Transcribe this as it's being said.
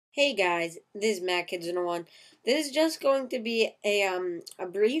Hey guys, this is Matt Kids 101. This is just going to be a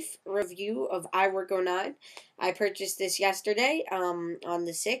brief review of iWork 09. I purchased this yesterday on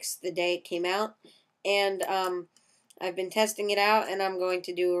the 6th, the day it came out, and I've been testing it out, and I'm going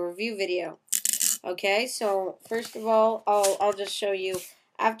to do a review video. Okay, so first of all, I'll just show you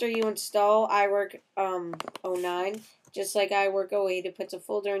after you install iWork 09, just like iWork 08, it puts a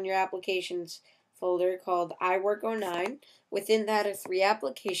folder in your applications folder called iWork 09. Within that are 3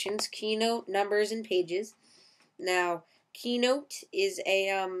 applications: Keynote, Numbers, and Pages. Now, Keynote is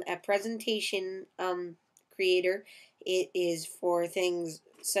a presentation creator. It is for things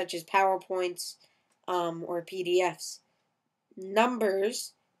such as PowerPoints or PDFs.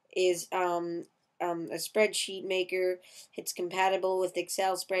 Numbers is a spreadsheet maker. It's compatible with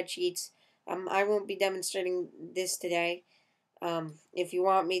Excel spreadsheets. I won't be demonstrating this today. If you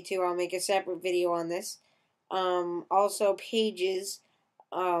want me to, I'll make a separate video on this. Also Pages,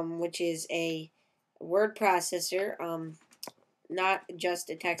 which is a word processor, not just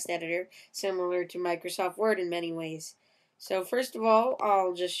a text editor, similar to Microsoft Word in many ways. So first of all,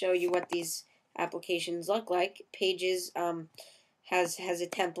 I'll just show you what these applications look like. Pages has a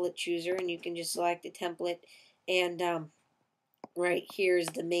template chooser, and you can just select a template, and right here is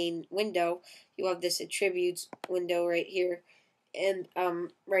the main window. You have this attributes window right here, and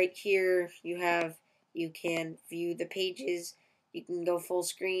right here you can view the pages. You can go full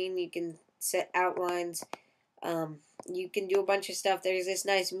screen. You can set outlines. You can do a bunch of stuff. There's this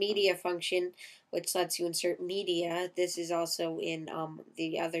nice media function which lets you insert media. This is also in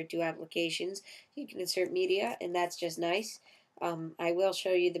the other 2 applications. You can insert media, and that's just nice. I will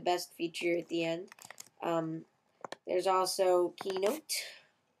show you the best feature at the end. There's also Keynote,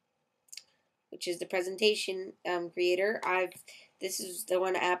 which is the presentation creator. This is the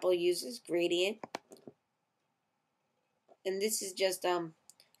one Apple uses, Gradient. And this is just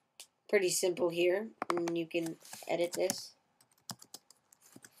pretty simple here. And you can edit this.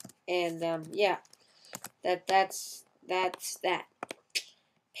 And yeah, that's that.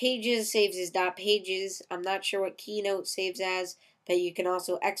 Pages saves as .pages. I'm not sure what Keynote saves as, but you can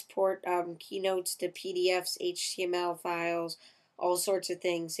also export Keynotes to PDFs, HTML files, all sorts of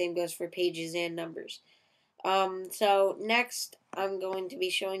things. Same goes for Pages and Numbers. So next, I'm going to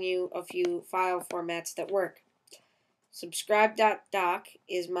be showing you a few file formats that work. Subscribe.doc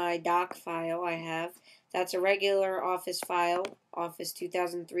is my doc file I have. That's a regular Office file. Office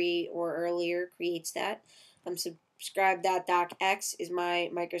 2003 or earlier creates that. Subscribe.docx is my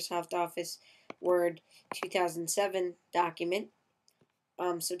Microsoft Office Word 2007 document.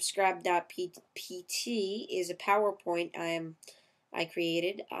 Subscribe.pt is a PowerPoint I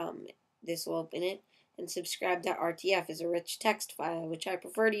created. This will open it. And subscribe.rtf is a rich text file, which I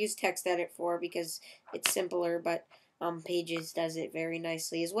prefer to use TextEdit for because it's simpler, but Pages does it very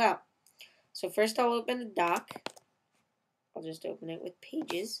nicely as well. So first I'll open the doc. I'll just open it with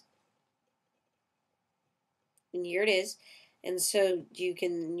Pages. And here it is. And so you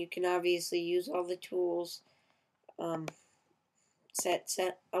can obviously use all the tools. Set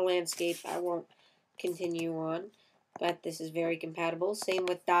a landscape. I won't continue on, but this is very compatible. Same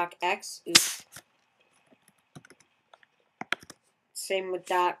with docx. Oops. Same with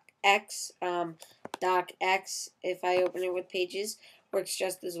docx. Docx, if I open it with Pages, works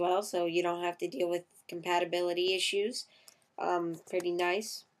just as well, so you don't have to deal with compatibility issues. Pretty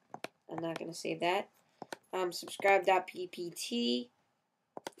nice. I'm not going to save that. Subscribe.ppt,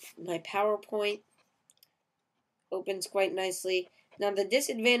 my PowerPoint, opens quite nicely. Now the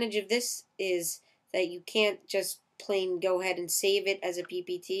disadvantage of this is that you can't just plain go ahead and save it as a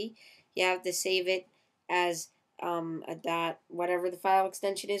PPT. You have to save it as a dot, whatever the file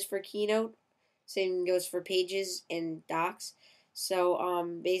extension is for Keynote. Same goes for Pages and Docs.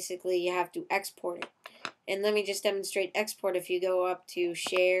 So basically you have to export it. And let me just demonstrate export. If you go up to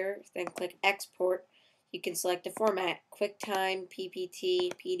Share, then click Export, you can select a format: QuickTime,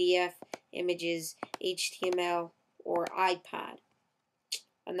 PPT, PDF, Images, HTML, or iPod.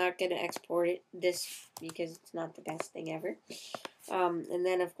 I'm not going to export this because it's not the best thing ever. And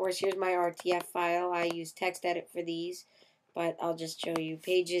then, of course, here's my RTF file. I use TextEdit for these, but I'll just show you.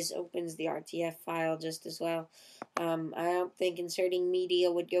 Pages opens the RTF file just as well. I don't think inserting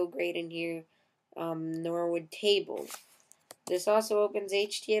media would go great in here, nor would tables. This also opens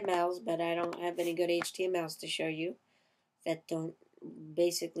HTMLs, but I don't have any good HTMLs to show you that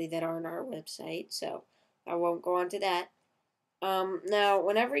aren't our website, so I won't go on to that. Now,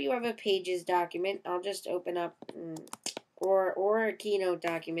 whenever you have a Pages document, I'll just open up, or a Keynote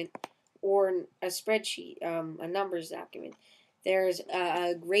document, or a spreadsheet, a Numbers document. there's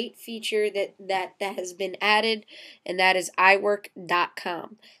a great feature that has been added, and that is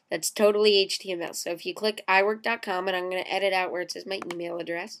iWork.com. That's totally HTML. So if you click iWork.com, and I'm going to edit out where it says my email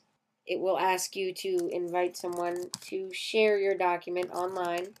address, it will ask you to invite someone to share your document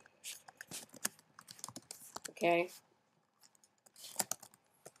online. Okay.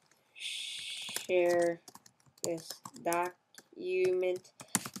 Share this document.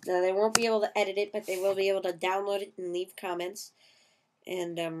 Now, they won't be able to edit it, but they will be able to download it and leave comments.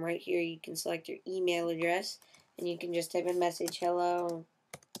 And right here, you can select your email address, and you can just type a message, hello,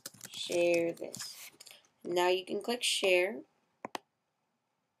 share this. Now you can click share.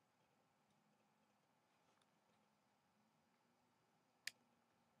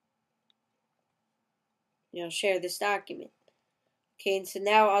 Share this document. Okay, and so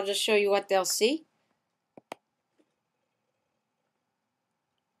now I'll just show you what they'll see.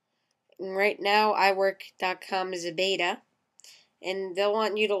 And right now, iWork.com is a beta, and they'll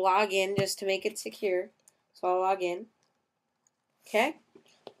want you to log in just to make it secure. So I'll log in. Okay,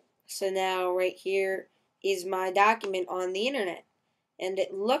 so now right here is my document on the internet, and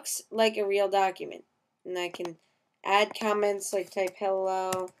it looks like a real document. And I can add comments, like type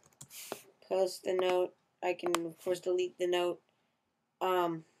hello, post a note. I can, of course, delete the note.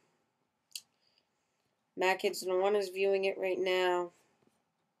 Mac Kids 101 is viewing it right now.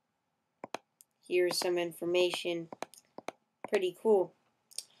 Here's some information. Pretty cool.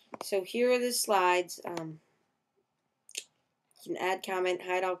 So here are the slides. You can add comment,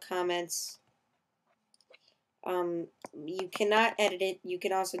 hide all comments. You cannot edit it. You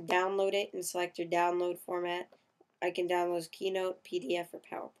can also download it and select your download format. I can download Keynote, PDF, or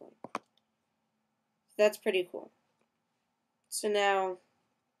PowerPoint. That's pretty cool. So now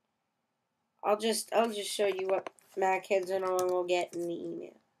I'll just show you what Mac Kids 101 will get in the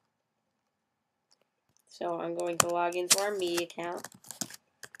email. So I'm going to log into our me account.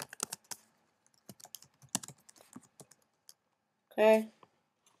 Okay.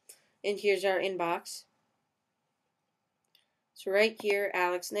 And here's our inbox. So right here,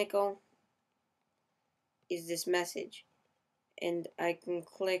 Alex Nickel, is this message. And I can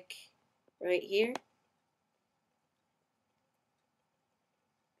click right here.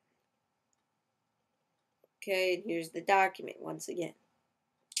 Okay, and here's the document once again.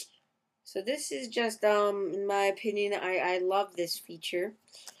 So this is just, in my opinion, I love this feature.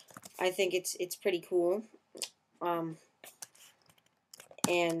 I think it's pretty cool. And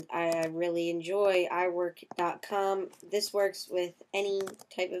I really enjoy iWork.com. This works with any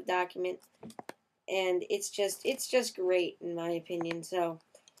type of document, and it's just great in my opinion. So,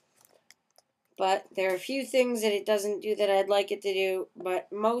 but there are a few things that it doesn't do that I'd like it to do,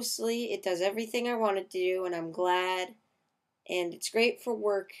 but mostly it does everything I want it to do, and I'm glad. And it's great for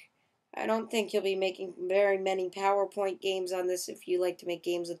work. I don't think you'll be making very many PowerPoint games on this if you like to make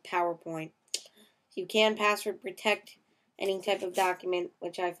games with PowerPoint. You can password protect any type of document,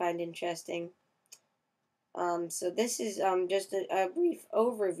 which I find interesting. So this is just a brief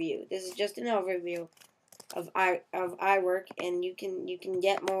overview. This is just an overview of iWork, and you can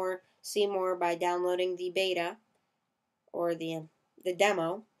get more, see more by downloading the beta or the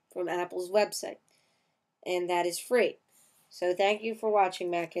demo from Apple's website, and that is free. So thank you for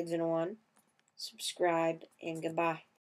watching, Mac Kids 101. Subscribe and goodbye.